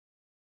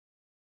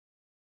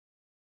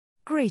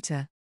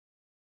Greater.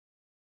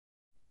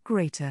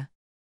 Greater.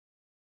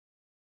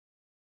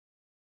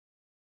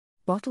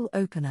 Bottle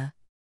opener.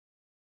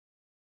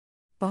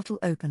 Bottle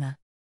opener.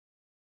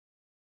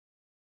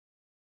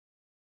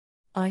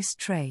 Ice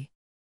tray.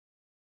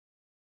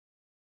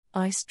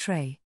 Ice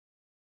tray.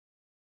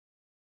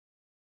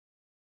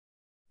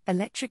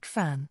 Electric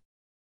fan.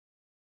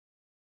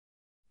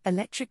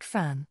 Electric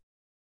fan.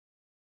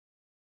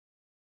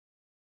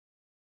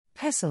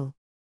 Pestle.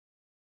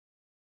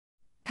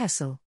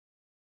 Pestle.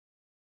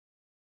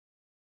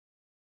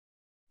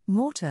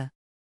 Mortar.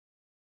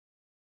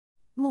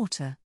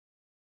 Mortar.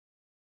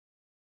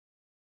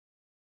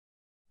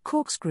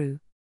 Corkscrew.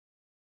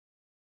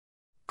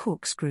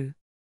 Corkscrew.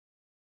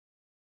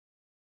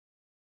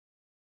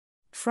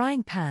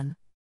 Frying pan.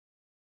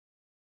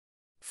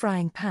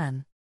 Frying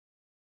pan.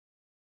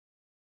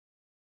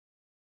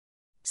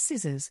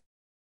 Scissors.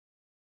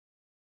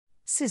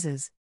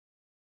 Scissors.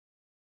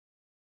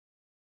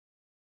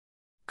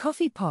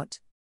 Coffee pot.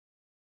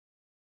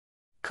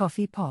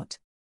 Coffee pot.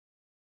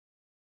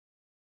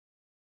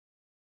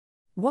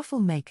 Waffle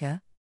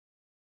maker.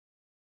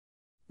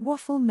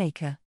 Waffle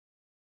maker.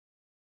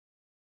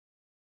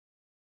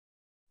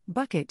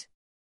 Bucket.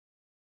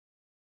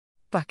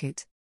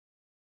 Bucket.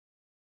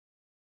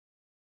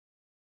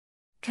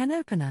 Can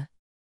opener.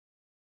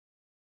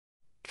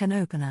 Can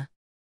opener.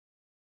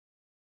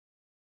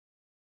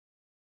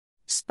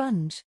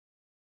 Sponge.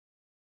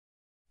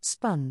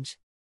 Sponge.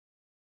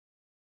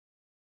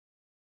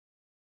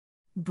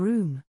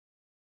 Broom.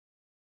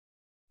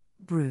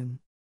 Broom.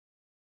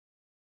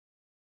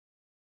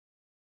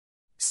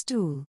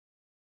 Stool.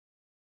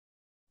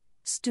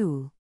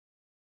 Stool.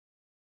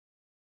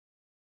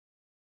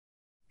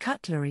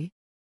 Cutlery.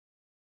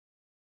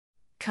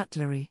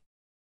 Cutlery.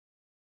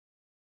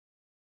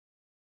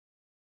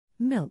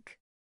 Milk.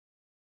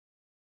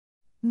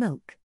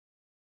 Milk.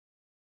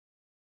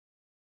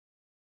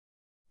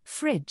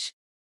 Fridge.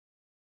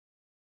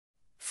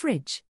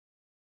 Fridge.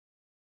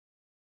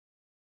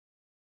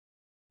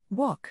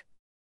 Wok.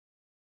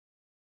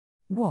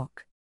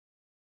 Wok.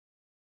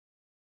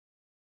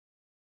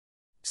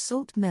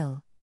 Salt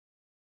mill.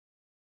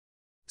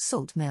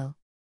 Salt mill.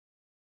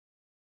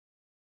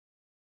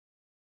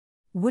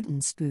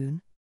 Wooden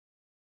spoon.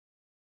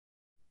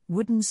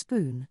 Wooden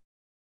spoon.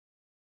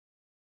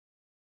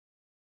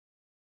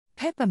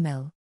 Pepper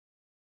mill.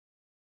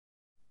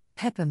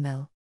 Pepper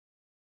mill.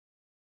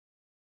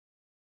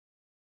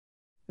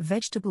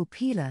 Vegetable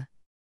peeler.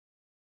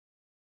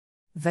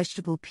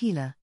 Vegetable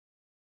peeler.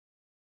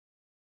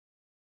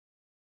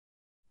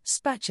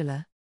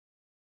 Spatula.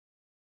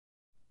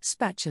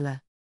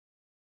 Spatula.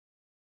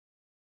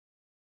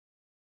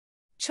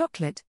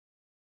 Chocolate.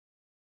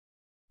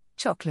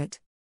 Chocolate.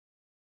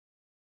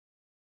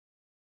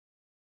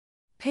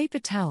 Paper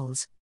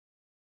towels.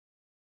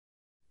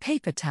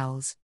 Paper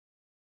towels.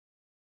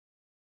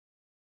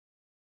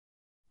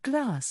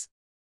 Glass.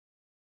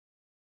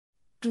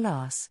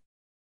 Glass.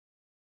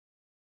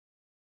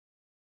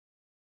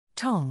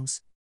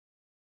 Tongs.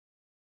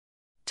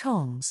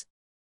 Tongs.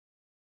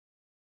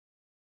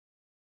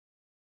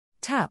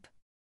 Tap.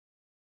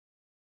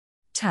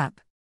 Tap.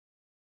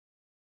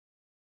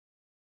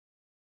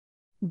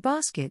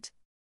 Basket.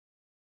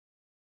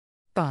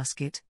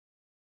 Basket.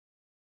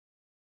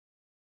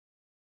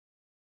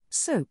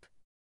 Soap.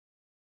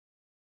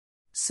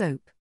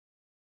 Soap.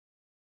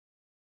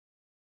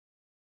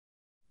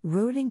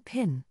 Rolling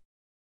pin.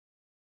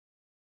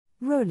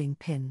 Rolling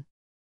pin.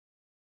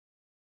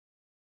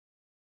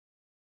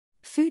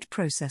 Food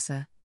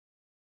processor.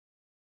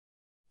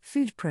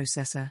 Food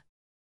processor.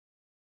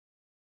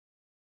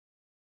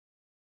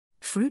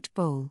 Fruit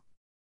bowl.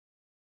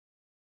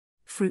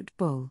 Fruit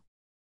bowl.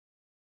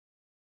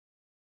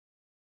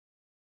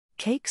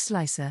 Cake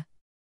slicer.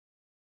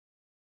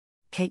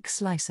 Cake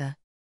slicer.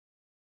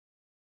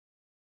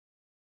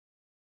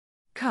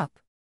 Cup.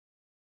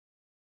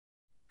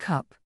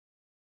 Cup.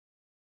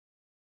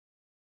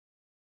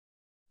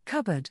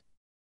 Cupboard.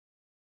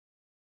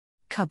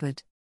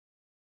 Cupboard.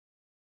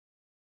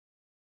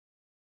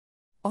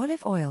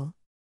 Olive oil.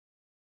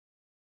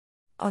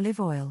 Olive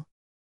oil.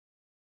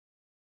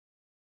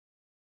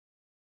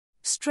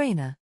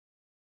 Strainer.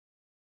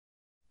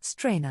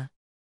 Strainer.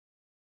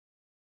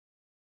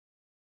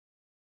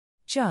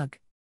 Jug.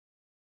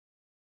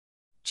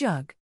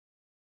 Jug.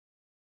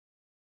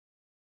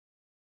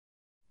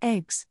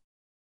 Eggs.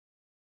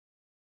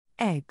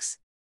 Eggs.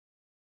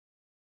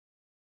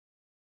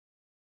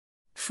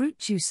 Fruit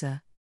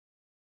juicer.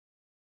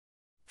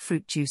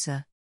 Fruit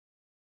juicer.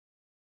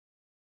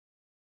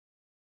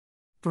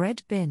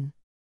 Bread bin.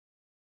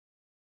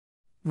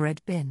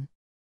 Bread bin.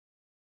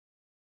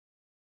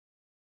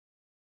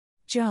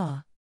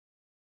 Jar.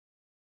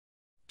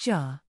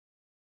 Jar.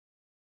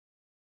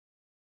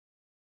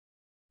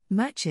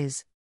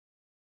 Matches.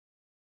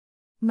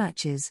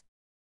 Matches.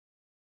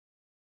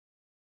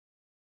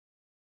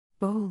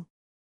 Bowl.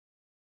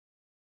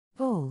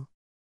 Bowl.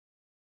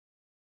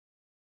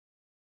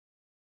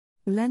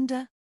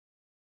 Blender.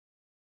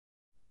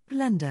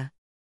 Blender.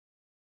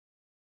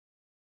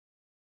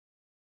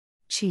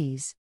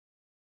 Cheese.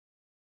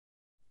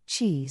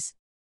 cheese.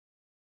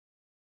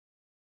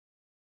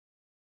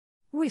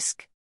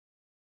 Whisk,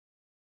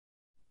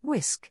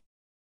 whisk.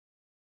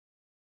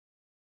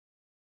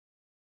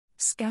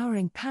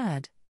 Scouring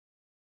pad,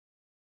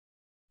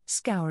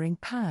 scouring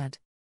pad.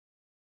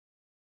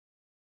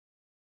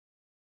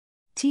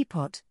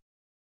 Teapot,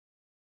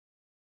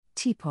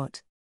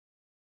 teapot.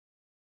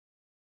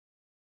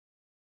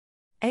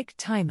 Egg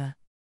timer,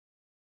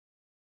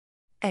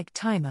 egg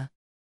timer.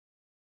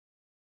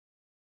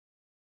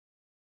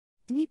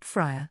 Deep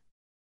fryer,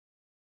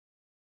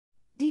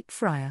 deep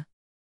fryer.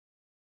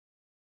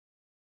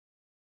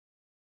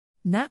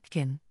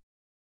 Napkin,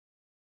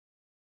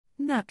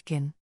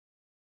 napkin.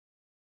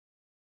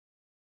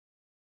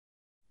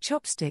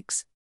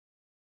 Chopsticks,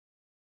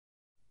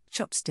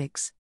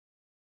 chopsticks.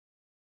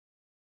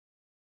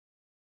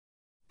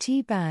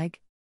 Tea bag,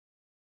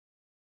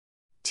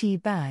 tea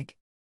bag.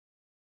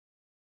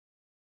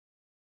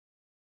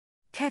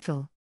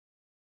 Kettle,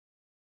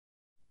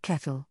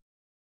 kettle.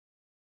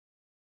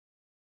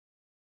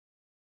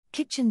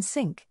 Kitchen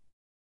sink,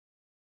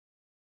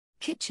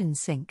 kitchen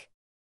sink.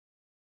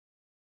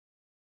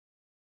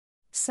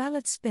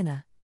 Salad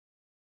spinner,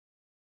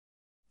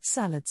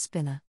 salad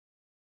spinner.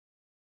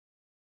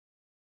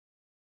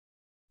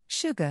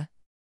 Sugar,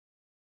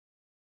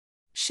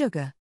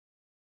 sugar.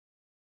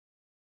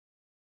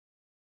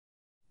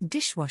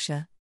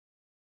 Dishwasher,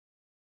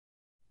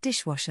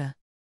 dishwasher.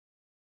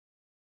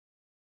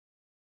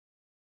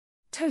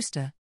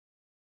 Toaster,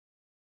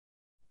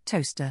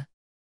 toaster.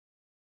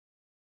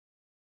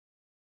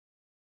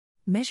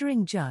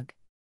 Measuring jug,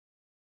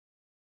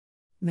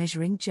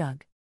 measuring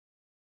jug.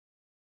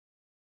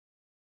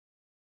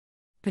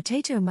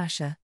 Potato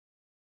masher,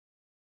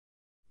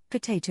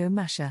 potato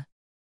masher.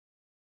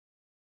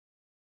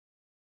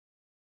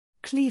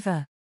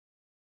 Cleaver,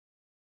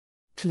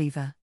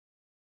 cleaver.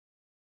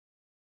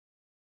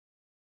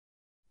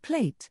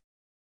 Plate,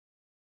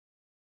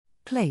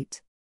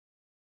 plate.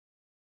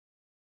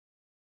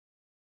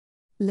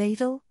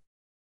 Ladle,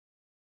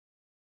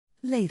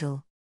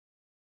 ladle.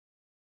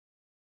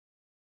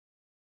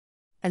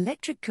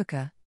 Electric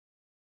cooker,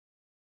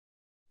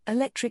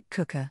 electric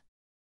cooker.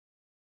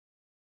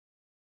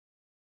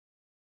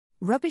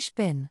 Rubbish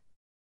bin,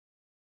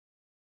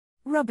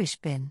 rubbish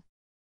bin.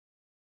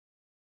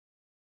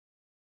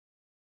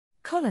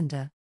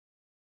 Colander,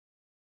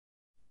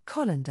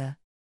 colander.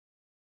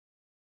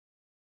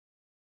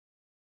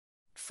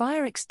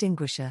 Fire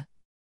extinguisher,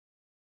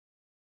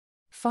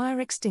 fire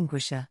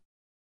extinguisher.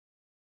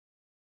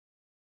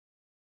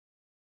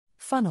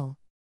 Funnel,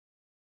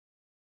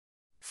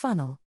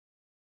 funnel.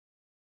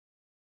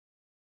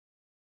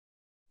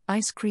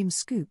 Ice cream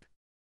scoop,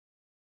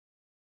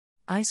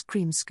 ice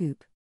cream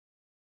scoop.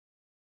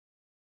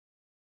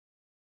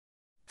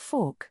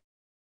 Fork,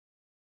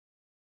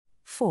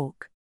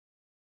 fork.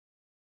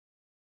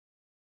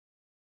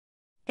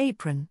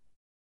 Apron,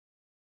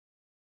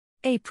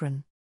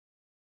 apron.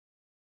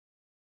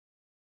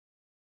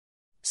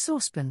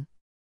 Saucepan,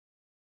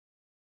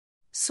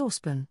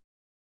 saucepan.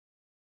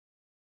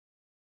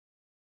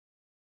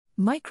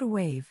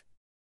 Microwave,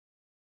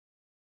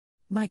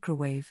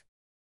 microwave.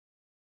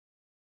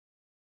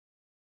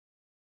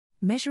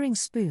 Measuring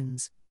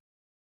spoons,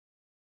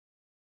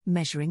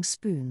 measuring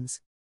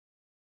spoons.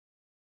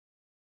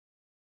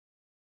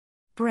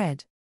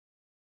 Bread,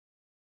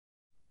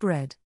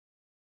 bread.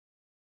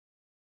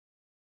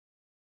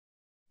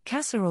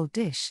 Casserole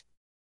dish,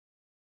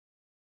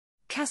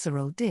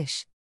 casserole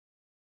dish.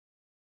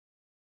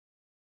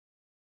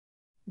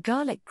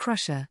 Garlic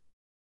crusher,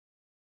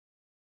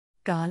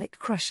 garlic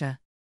crusher.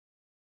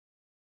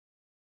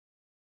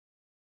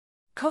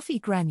 Coffee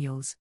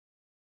granules,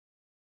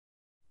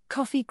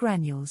 coffee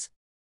granules.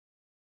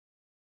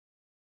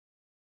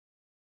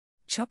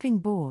 Chopping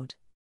board,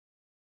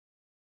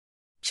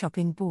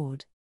 chopping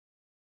board.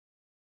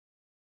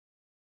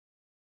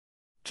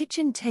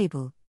 Kitchen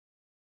table,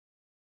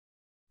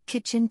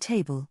 kitchen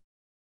table.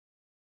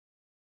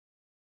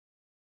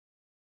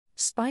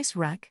 Spice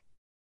rack,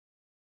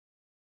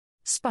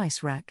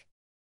 spice rack.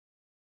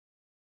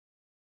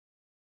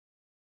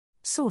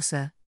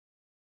 Saucer,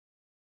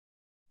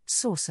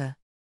 saucer.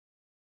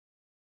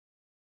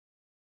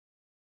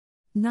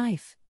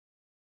 Knife,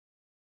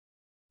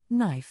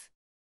 knife.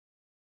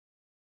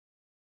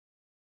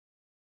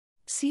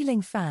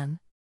 Ceiling fan,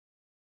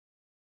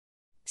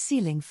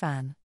 ceiling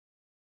fan.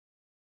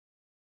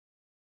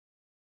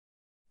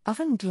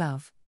 Oven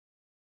glove,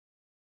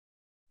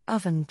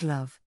 oven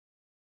glove.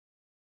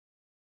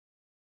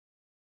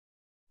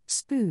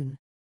 Spoon,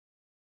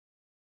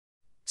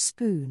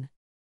 spoon.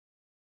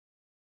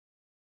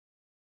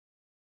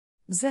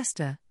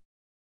 Zester,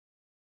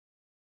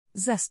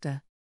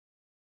 zester.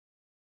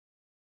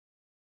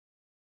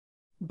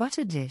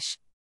 Butter dish,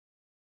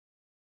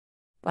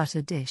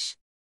 butter dish.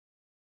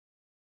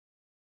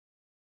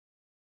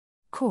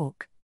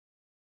 Cork,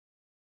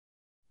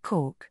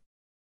 cork.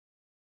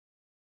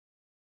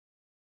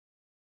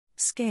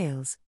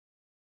 Scales,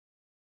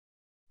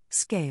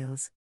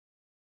 scales.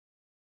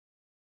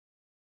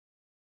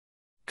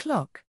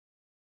 Clock,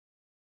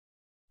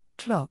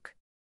 clock.